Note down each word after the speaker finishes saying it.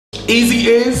Easy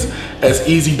is as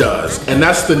easy does, and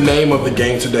that's the name of the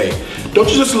game today. Don't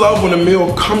you just love when a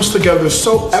meal comes together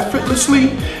so effortlessly?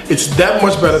 It's that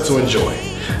much better to enjoy.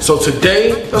 So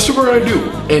today, that's what we're gonna do,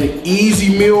 an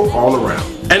easy meal all around.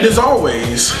 And as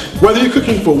always, whether you're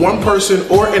cooking for one person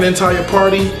or an entire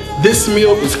party, this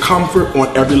meal is comfort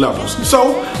on every level.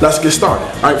 So let's get started.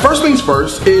 All right, first things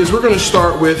first is we're gonna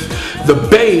start with the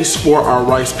base for our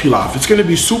rice pilaf. It's gonna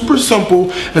be super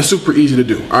simple and super easy to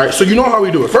do. All right, so you know how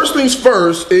we do it. First things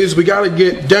first is we gotta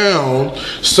get down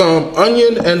some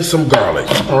onion and some garlic,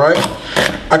 all right?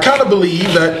 I kind of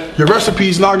believe that your recipe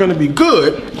is not gonna be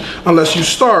good unless you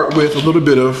start with a little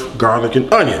bit of garlic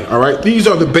and onion, all right? These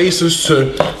are the bases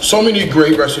to so many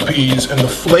great recipes, and the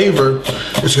flavor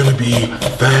is gonna be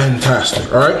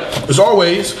fantastic, all right? As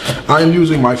always, I am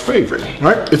using my favorite,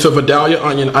 right? It's a Vidalia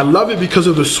onion. I love it because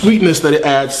of the sweetness that it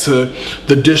adds to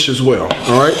the dish as well,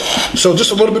 all right? So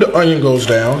just a little bit of onion goes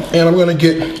down, and I'm gonna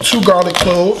get 2 garlic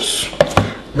cloves,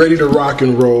 ready to rock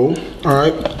and roll, all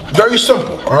right? Very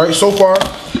simple, all right? So far,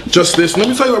 just this. Let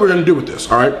me tell you what we're gonna do with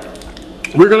this, all right?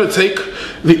 We're gonna take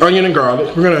the onion and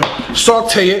garlic, we're gonna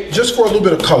saute it just for a little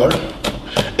bit of color,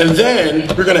 and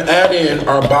then we're gonna add in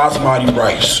our basmati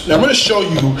rice. Now I'm gonna show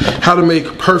you how to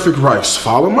make perfect rice.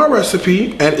 Follow my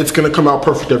recipe and it's gonna come out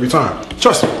perfect every time.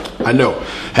 Trust me, I know.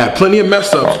 Had plenty of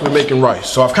mess ups with making rice,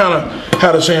 so I've kind of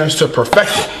had a chance to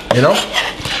perfect it, you know?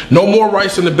 No more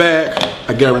rice in the bag,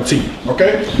 I guarantee you,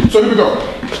 okay? So here we go.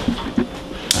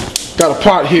 Got a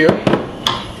pot here.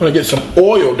 I'm gonna get some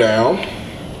oil down.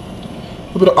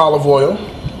 A little bit of olive oil.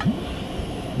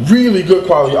 Really good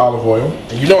quality olive oil.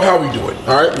 And you know how we do it,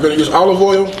 all right? We're gonna use olive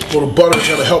oil, a little butter is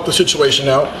gonna help the situation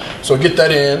out. So get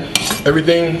that in.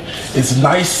 Everything is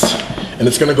nice and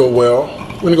it's gonna go well.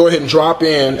 We're gonna go ahead and drop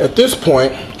in, at this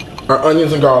point, our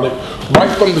onions and garlic right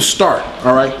from the start,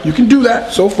 all right? You can do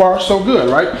that. So far, so good,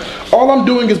 right? All I'm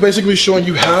doing is basically showing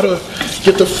you how to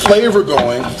get the flavor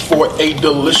going for a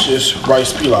delicious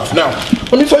rice pilaf. Now,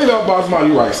 let me tell you about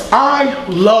basmati rice. I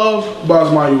love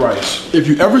basmati rice. If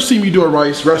you ever see me do a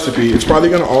rice recipe, it's probably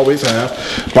gonna always have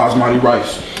basmati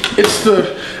rice. It's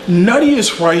the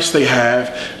nuttiest rice they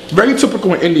have, very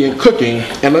typical in Indian cooking,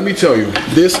 and let me tell you,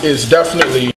 this is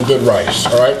definitely good rice,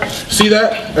 all right? See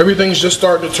that? Everything's just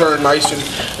starting to turn nice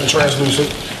and translucent.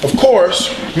 Of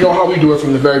course, you know how we do it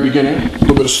from the very beginning. A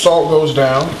little bit of salt goes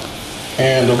down,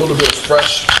 and a little bit of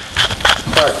fresh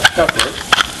cracked pepper.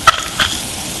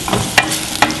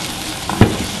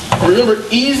 Remember,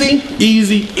 easy,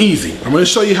 easy, easy. I'm gonna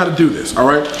show you how to do this, all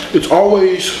right? It's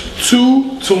always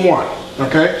 2 to 1,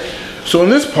 okay? So in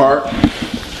this part,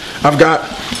 I've got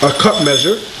a cup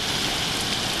measure,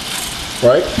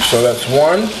 right? So that's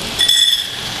 1,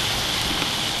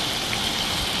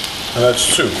 and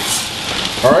that's 2,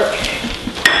 all right?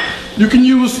 You can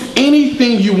use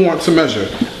anything you want to measure.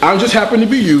 I just happen to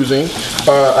be using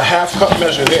a half cup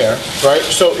measure there, right?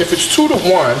 So if it's 2 to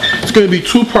 1, it's gonna be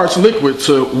 2 parts liquid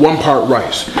to 1 part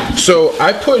rice. So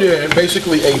I put in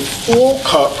basically a full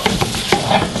cup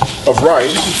of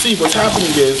rice. You can see what's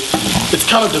happening is it's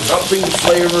kind of developing the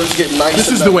flavors, getting nice. This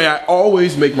is the way I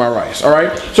always make my rice, all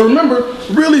right? So remember,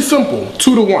 really simple,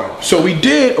 2 to 1. So we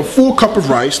did a full cup of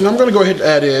rice, and I'm gonna go ahead and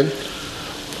add in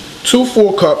 2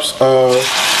 full cups of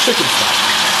chicken stock.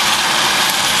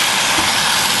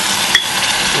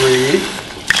 3,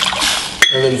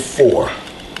 and then 4.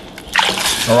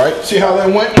 All right, see how that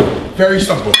went? Very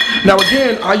simple. Now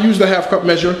again, I use the half cup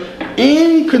measure.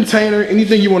 Any container,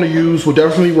 anything you want to use will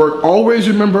definitely work. Always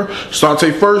remember,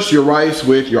 saute first your rice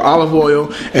with your olive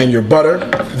oil and your butter.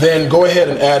 Then go ahead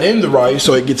and add in the rice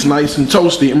so it gets nice and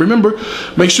toasty. And remember,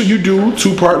 make sure you do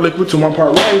 2 part liquid to 1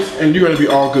 part rice, and you're going to be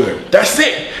all good. That's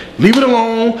it. Leave it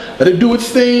alone, let it do its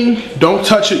thing, don't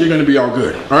touch it, you're gonna be all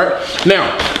good, all right?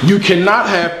 Now, you cannot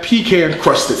have pecan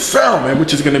crusted salmon,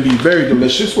 which is gonna be very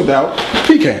delicious without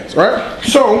pecans, all right?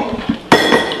 So,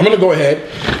 I'm gonna go ahead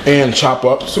and chop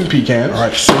up some pecans. All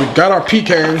right, so we got our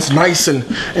pecans nice and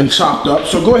chopped up,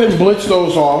 so go ahead and blitz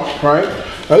those off, right?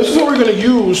 Now this is what we're gonna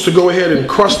use to go ahead and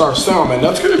crust our salmon.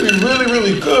 That's gonna be really,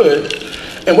 really good.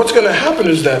 And what's going to happen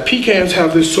is that pecans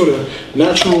have this sort of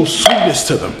natural sweetness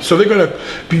to them. So they're going to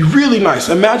be really nice.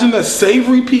 Imagine that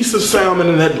savory piece of salmon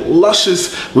and that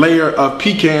luscious layer of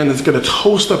pecan that's going to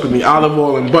toast up in the olive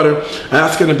oil and butter. And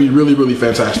that's going to be really, really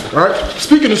fantastic. All right.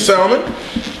 Speaking of salmon,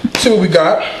 see what we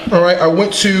got. All right. I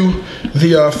went to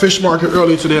the fish market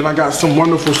earlier today and I got some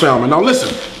wonderful salmon. Now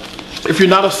listen. If you're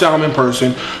not a salmon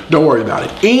person, don't worry about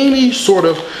it. Any sort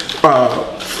of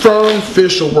firm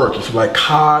fish will work. If you like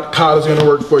cod, cod is gonna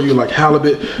work for you. Like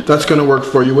halibut, that's gonna work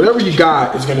for you. Whatever you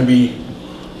got is gonna be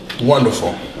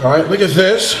wonderful, All right, look at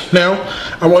this. Now,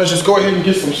 I want to just go ahead and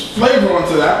get some flavor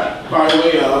onto that by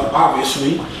way of,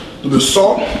 obviously, a little bit of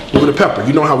salt, a little bit of pepper.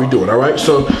 You know how we do it, all right?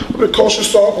 So, a little bit of kosher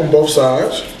salt on both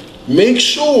sides. Make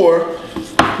sure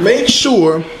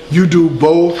you do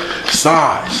both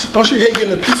sides. Don't you hate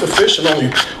getting a piece of fish and only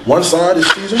one side is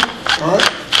seasoned? All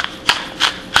right?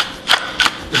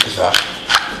 Look at that.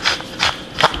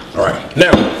 All right,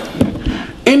 now,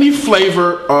 any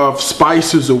flavor of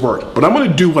spices will work, but I'm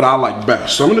gonna do what I like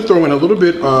best. So I'm gonna throw in a little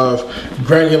bit of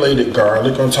granulated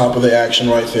garlic on top of the action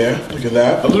right there. Look at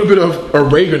that. A little bit of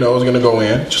oregano is gonna go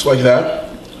in, just like that.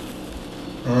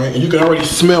 All right, and you can already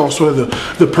smell sort of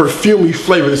the perfumey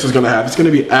flavor this is gonna have. It's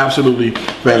gonna be absolutely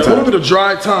fantastic. A little bit of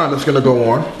dried thyme that's gonna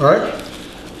go on, all right?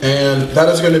 And that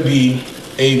is gonna be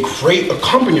a great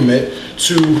accompaniment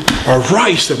to our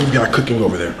rice that we've got cooking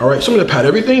over there. All right, so I'm gonna pat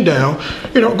everything down.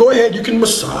 You know, go ahead, you can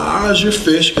massage your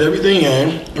fish, get everything in.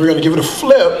 And we're gonna give it a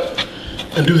flip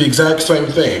and do the exact same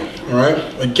thing, all right?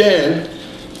 Again,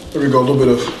 there we go, a little bit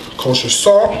of kosher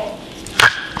salt,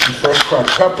 some fresh cracked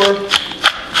pepper.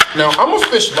 Now, I'm a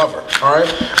fish lover, all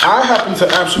right? I happen to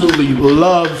absolutely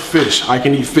love fish. I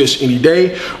can eat fish any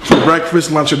day for breakfast,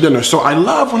 lunch, or dinner. So I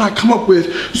love when I come up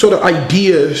with sort of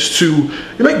ideas to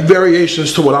make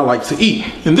variations to what I like to eat.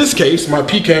 In this case, my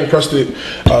pecan crusted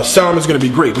salmon is gonna be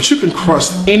great, but you can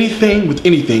crust anything with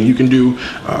anything. You can do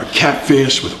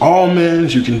catfish with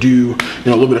almonds. You can do, a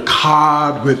little bit of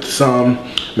cod with some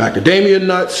macadamia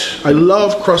nuts. I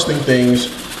love crusting things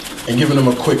and giving them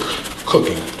a quick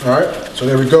cooking, all right? So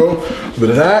there we go, a little bit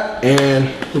of that and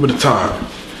a little bit of thyme.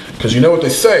 Because you know what they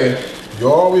say, you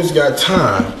always got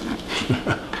time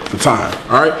for time,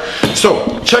 all right?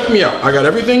 So check me out, I got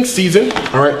everything seasoned,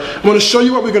 all right? I'm gonna show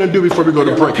you what we're gonna do before we go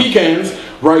to break. Pecans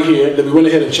right here that we went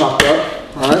ahead and chopped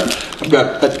up, all right? I've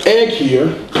got an egg here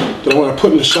that I wanna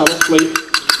put in a shallow plate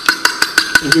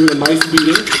and give it a nice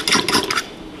beating.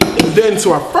 And then to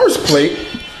our first plate,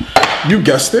 you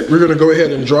guessed it, we're gonna go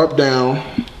ahead and drop down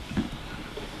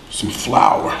some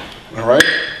flour, all right?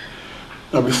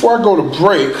 Now before I go to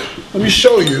break, let me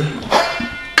show you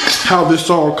how this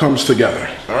all comes together,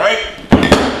 all right?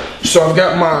 So I've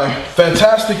got my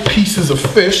fantastic pieces of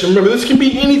fish. And remember, this can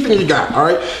be anything you got, all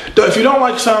right? If you don't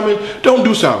like salmon, don't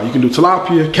do salmon. You can do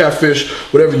tilapia, catfish,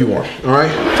 whatever you want, all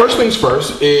right? First things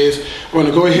first is I'm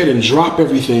gonna go ahead and drop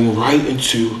everything right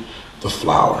into the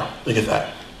flour. Look at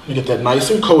that. Let me get that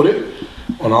nice and coated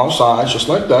on all sides, just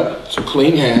like that. So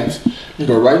clean hands. We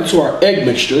go right into our egg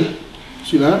mixture.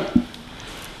 See that?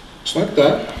 Just like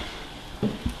that.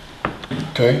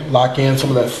 Okay, lock in some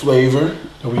of that flavor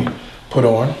that we put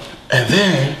on. And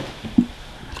then,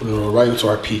 put it right into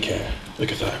our pecan.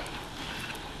 Look at that.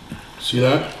 See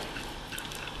that?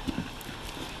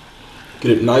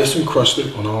 Get it nice and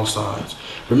crusted on all sides.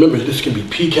 Remember, this can be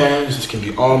pecans, this can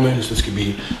be almonds, this can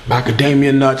be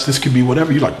macadamia nuts, this could be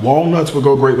whatever you like. Walnuts will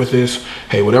go great with this.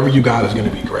 Hey, whatever you got is gonna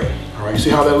be great. All right, see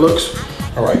how that looks?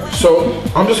 All right, so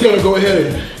I'm just gonna go ahead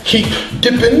and keep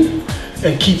dipping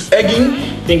and keep egging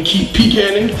and keep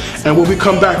pecaning. And when we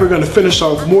come back, we're gonna finish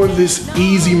off more of this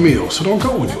easy meal. So don't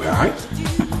go anywhere, all right?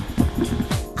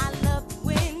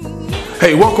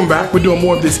 Hey, welcome back. We're doing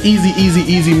more of this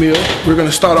easy meal. We're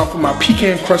gonna start off with my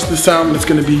pecan crusted salmon. It's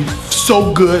gonna be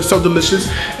so good, so delicious.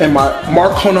 And my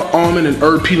Marcona almond and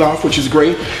herb pilaf, which is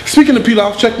great. Speaking of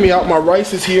pilaf, check me out. My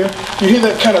rice is here. You hear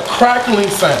that kind of crackling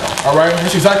sound, all right?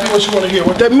 That's exactly what you wanna hear.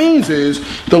 What that means is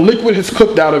the liquid has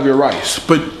cooked out of your rice.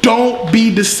 But don't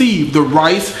be deceived. The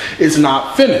rice is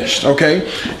not finished, okay?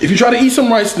 If you try to eat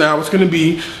some rice now, it's gonna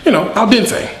be, al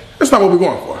dente. That's not what we're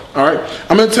going for. All right,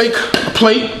 I'm gonna take a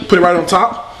plate, put it right on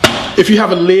top. If you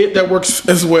have a lid, that works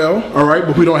as well, all right,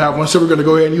 but we don't have one, so we're gonna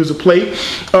go ahead and use a plate.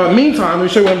 Meantime, let me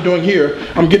show you what I'm doing here.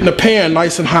 I'm getting a pan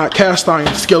nice and hot, cast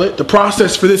iron skillet. The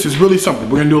process for this is really simple.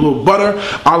 We're gonna do a little butter,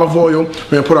 olive oil, we're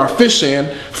gonna put our fish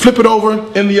in, flip it over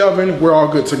in the oven, we're all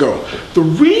good to go. The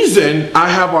reason I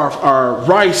have our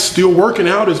rice still working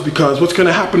out is because what's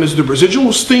gonna happen is the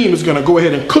residual steam is gonna go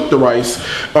ahead and cook the rice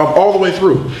all the way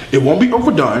through. It won't be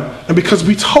overdone, and because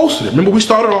we toasted it. Remember, we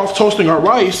started off toasting our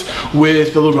rice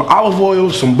with a little bit of olive oil,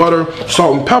 some butter,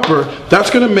 salt, and pepper. That's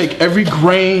gonna make every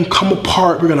grain come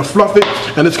apart. We're gonna fluff it,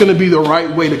 and it's gonna be the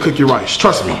right way to cook your rice.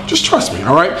 Trust me, just trust me,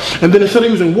 all right? And then instead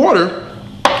of using water,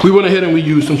 we went ahead and we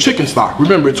used some chicken stock.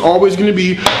 Remember, it's always gonna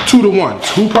be 2 to 1.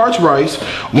 2 parts rice,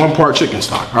 1 part chicken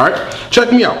stock, all right?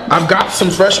 Check me out. I've got some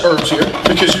fresh herbs here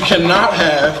because you cannot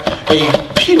have a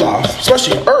pilaf,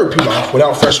 especially an herb pilaf,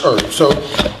 without fresh herbs. So a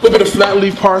little bit of flat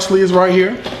leaf parsley is right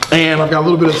here, and I've got a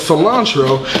little bit of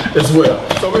cilantro as well.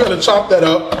 So we're gonna chop that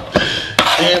up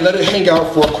and let it hang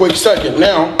out for a quick second.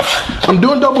 Now, I'm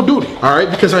doing double duty, all right,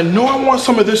 because I know I want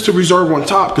some of this to reserve on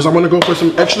top because I'm gonna go for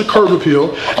some extra curb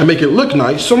appeal and make it look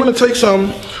nice. So I'm gonna take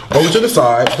some over to the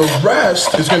side. The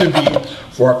rest is gonna be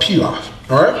for our pilaf,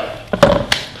 all right?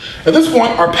 At this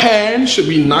point, our pan should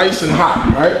be nice and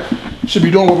hot, right? Should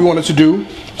be doing what we want it to do.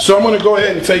 So I'm gonna go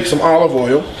ahead and take some olive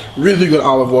oil, really good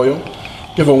olive oil.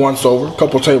 Give it a once over, a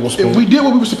couple tablespoons. If we did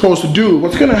what we were supposed to do,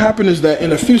 what's gonna happen is that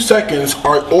in a few seconds,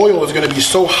 our oil is gonna be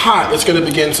so hot, it's gonna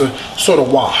begin to sort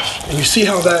of waft. And you see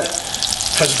how that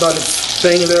has done its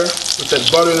thing there with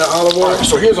that butter and that olive oil?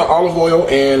 So here's our olive oil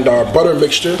and our butter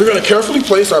mixture. We're gonna carefully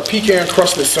place our pecan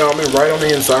crusted salmon right on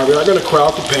the inside. We're not gonna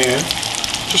crowd the pan,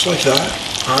 just like that,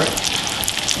 all right?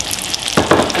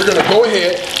 We're gonna go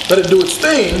ahead, let it do its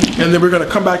thing, and then we're gonna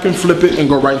come back and flip it and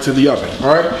go right into the oven,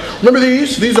 all right? Remember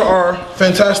these? These are our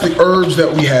fantastic herbs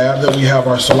that we have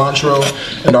our cilantro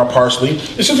and our parsley.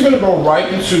 It's just gonna go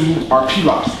right into our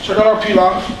pilaf. Check out our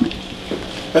pilaf.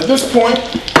 At this point,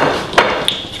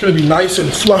 it's gonna be nice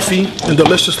and fluffy and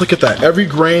delicious. Look at that, every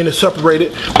grain is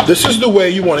separated. This is the way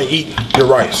you wanna eat your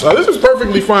rice. Now this is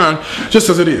perfectly fine just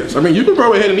as it is. I mean, you can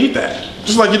go ahead and eat that.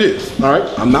 Just like it is, all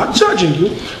right? I'm not judging you,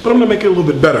 but I'm gonna make it a little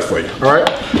bit better for you, all right?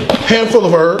 Handful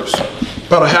of herbs,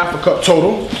 about a half a cup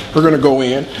total, we're gonna go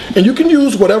in. And you can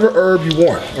use whatever herb you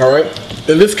want, all right?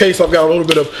 In this case, I've got a little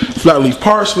bit of flat leaf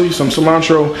parsley, some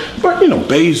cilantro, but you know,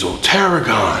 basil,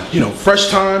 tarragon, you know, fresh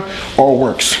thyme, all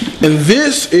works. And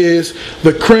this is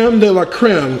the creme de la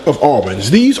creme of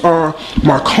almonds. These are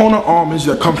Marcona almonds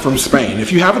that come from Spain.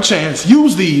 If you have a chance,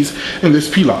 use these in this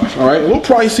pilaf, all right? A little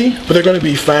pricey, but they're gonna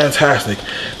be fantastic.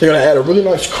 They're gonna add a really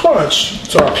nice crunch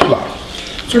to our pilaf.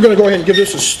 So we're gonna go ahead and give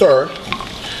this a stir.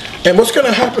 And what's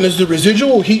gonna happen is the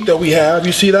residual heat that we have,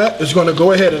 you see that, is gonna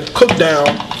go ahead and cook down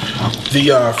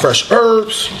the fresh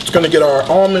herbs. It's gonna get our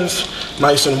almonds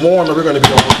nice and warm, and we're gonna be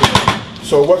all good.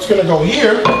 So what's gonna go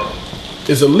here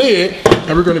is a lid,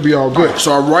 and we're gonna be all good.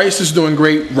 So our rice is doing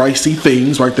great, ricey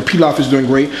things, right? The pilaf is doing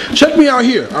great. Check me out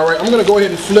here, all right? I'm gonna go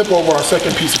ahead and flip over our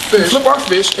second piece of fish. Flip our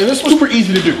fish, and this was super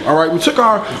easy to do, all right? We took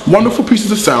our wonderful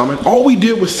pieces of salmon. All we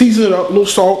did was season it up, a little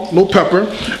salt, a little pepper.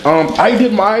 I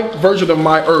did my version of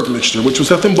my herb mixture, which was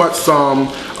nothing but some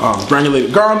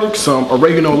granulated garlic, some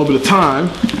oregano, a little bit of thyme,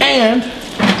 and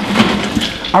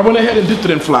I went ahead and dipped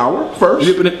it in flour first,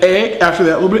 dipped it in egg, after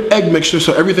that a little bit of egg mixture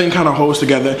so everything kind of holds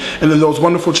together, and then those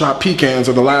wonderful chopped pecans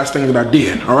are the last thing that I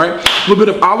did, all right? A little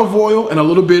bit of olive oil and a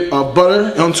little bit of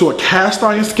butter onto a cast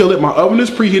iron skillet. My oven is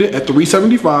preheated at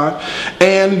 375,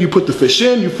 and you put the fish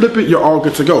in, you flip it, you're all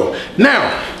good to go.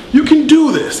 Now, you can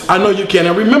do this. I know you can.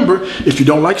 And remember, if you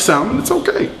don't like salmon, it's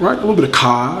okay, right? A little bit of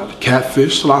cod,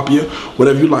 catfish, tilapia,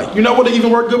 whatever you like. You know what would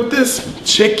even work good with this?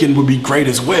 Chicken would be great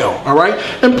as well, all right?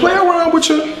 And play around with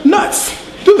your nuts.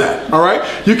 Do that, all right?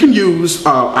 You can use,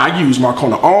 I use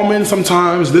Marcona almond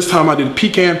sometimes. This time I did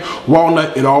pecan,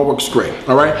 walnut. It all works great,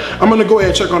 all right? I'm gonna go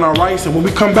ahead and check on our rice, and when we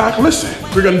come back, listen,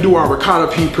 we're gonna do our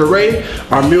ricotta pea puree.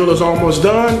 Our meal is almost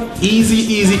done. Easy,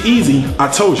 easy, easy. I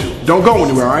told you, don't go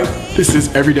anywhere, all right? This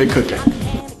is everyday cooking.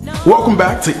 Welcome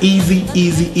back to Easy,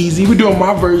 Easy, Easy. We're doing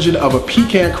my version of a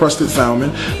pecan crusted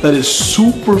salmon that is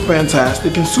super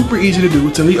fantastic and super easy to do.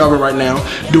 It's in the oven right now,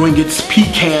 doing its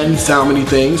pecan salmony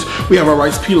things. We have our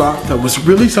rice pilaf that was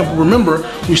really simple. Remember,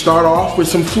 we start off with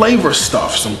some flavor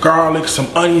stuff, some garlic, some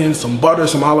onions, some butter,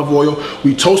 some olive oil.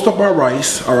 We toast up our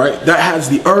rice, all right? That has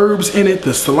the herbs in it,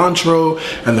 the cilantro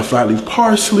and the flat leaf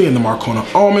parsley and the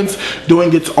Marcona almonds,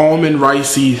 doing its almond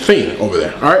ricey thing over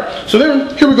there, all right? So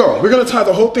then, here we go. We're gonna tie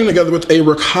the whole thing together with a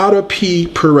ricotta pea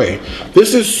puree.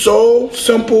 This is so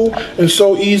simple and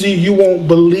so easy, you won't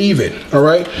believe it, all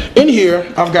right? In here,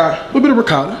 I've got a little bit of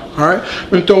ricotta, all right? I'm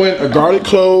gonna throw in a garlic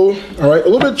clove, all right? A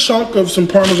little bit chunk of some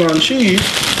Parmesan cheese,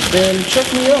 and check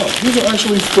me out. These are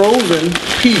actually frozen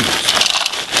peas.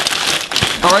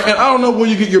 All right, and I don't know where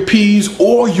you get your peas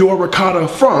or your ricotta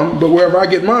from, but wherever I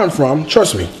get mine from,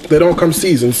 trust me, they don't come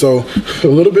seasoned, so a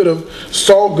little bit of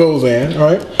salt goes in,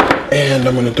 all right? And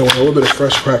I'm gonna throw in a little bit of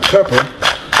fresh cracked pepper.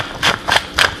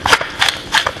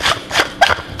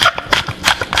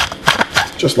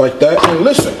 Just like that. And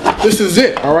listen, this is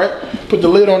it, all right? Put the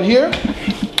lid on here.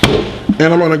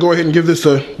 And I'm gonna go ahead and give this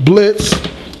a blitz.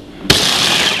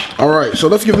 All right, so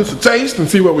let's give this a taste and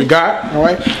see what we got, all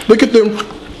right? Look at the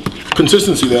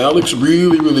consistency there. That looks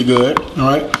really, really good, all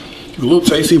right? Give it a little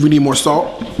taste, see if we need more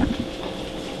salt.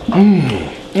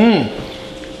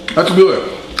 That's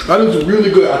good. That is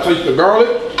really good. I taste the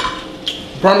garlic,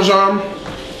 Parmesan.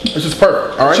 This is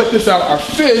perfect. All right. Check this out. Our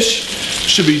fish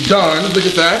should be done. Look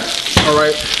at that. All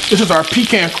right. This is our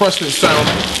pecan crusted salmon.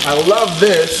 I love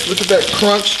this. Look at that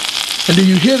crunch. And do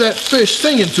you hear that fish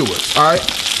singing to us? All right.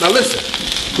 Now listen.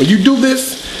 When you do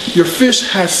this, your fish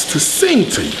has to sing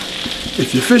to you.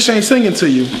 If your fish ain't singing to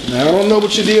you, I don't know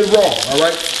what you did wrong, all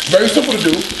right? Very simple to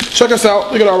do. Check us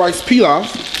out. Look at our rice pilaf.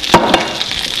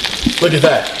 Look at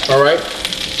that, all right?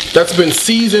 That's been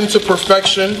seasoned to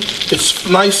perfection. It's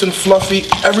nice and fluffy.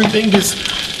 Everything has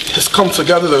come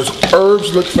together. Those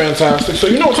herbs look fantastic. So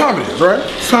you know what time it is, right?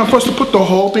 It's time for us to put the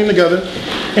whole thing together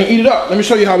and eat it up. Let me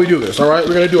show you how we do this, all right?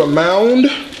 We're gonna do a mound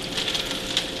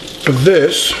of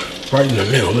this right in the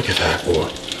middle. Look at that, boy.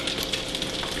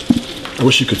 I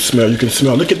wish you could smell. You can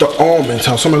smell. Look at the almonds,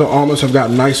 how some of the almonds have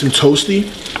gotten nice and toasty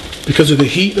because of the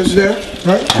heat that's there,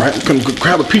 right? All right, we're gonna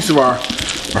grab a piece of our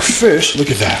fish.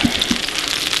 Look at that.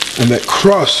 And that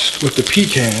crust with the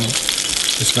pecan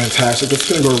is fantastic. It's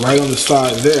gonna go right on the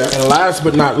side there. And last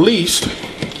but not least,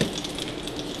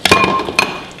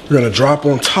 we're gonna drop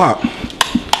on top.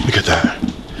 Look at that.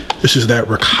 This is that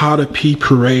ricotta pea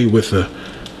puree with the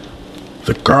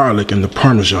garlic and the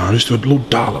parmesan. Just a little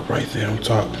dollop right there on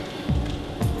top.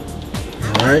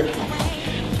 All right.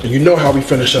 And you know how we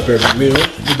finish up every meal.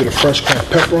 We get a fresh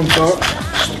cracked pepper on top.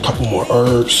 Just a couple more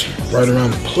herbs right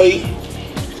around the plate.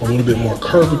 A little bit more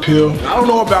curb appeal. I don't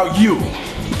know about you,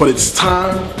 but it's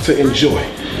time to enjoy.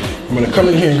 I'm gonna come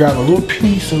in here and grab a little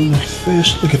piece of the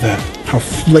fish. Look at that, how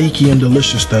flaky and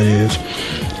delicious that is.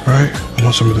 All right, I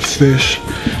want some of the fish.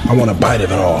 I want a bite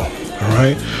of it all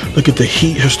right? Look at the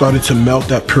heat has started to melt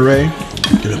that puree.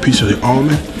 Get a piece of the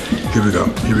almond. Here we go,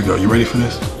 here we go. You ready for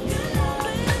this?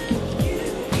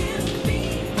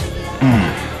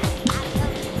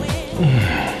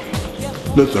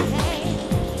 Listen,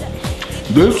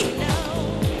 this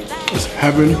is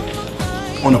heaven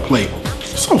on a plate.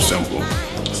 So simple,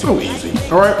 so easy,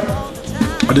 all right?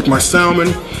 I did my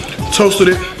salmon, toasted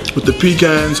it with the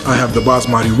pecans. I have the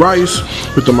basmati rice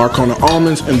with the Marcona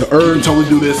almonds and the herbs. How we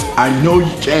do this, I know you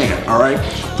can, all right?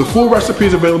 The full recipe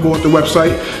is available at the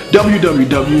website,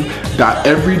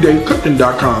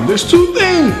 www.everydaycooking.com. There's two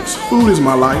things. Food is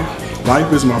my life,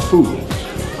 life is my food.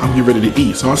 I'm getting ready to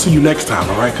eat, so I'll see you next time,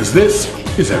 all right? Because this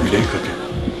is Everyday Cooking.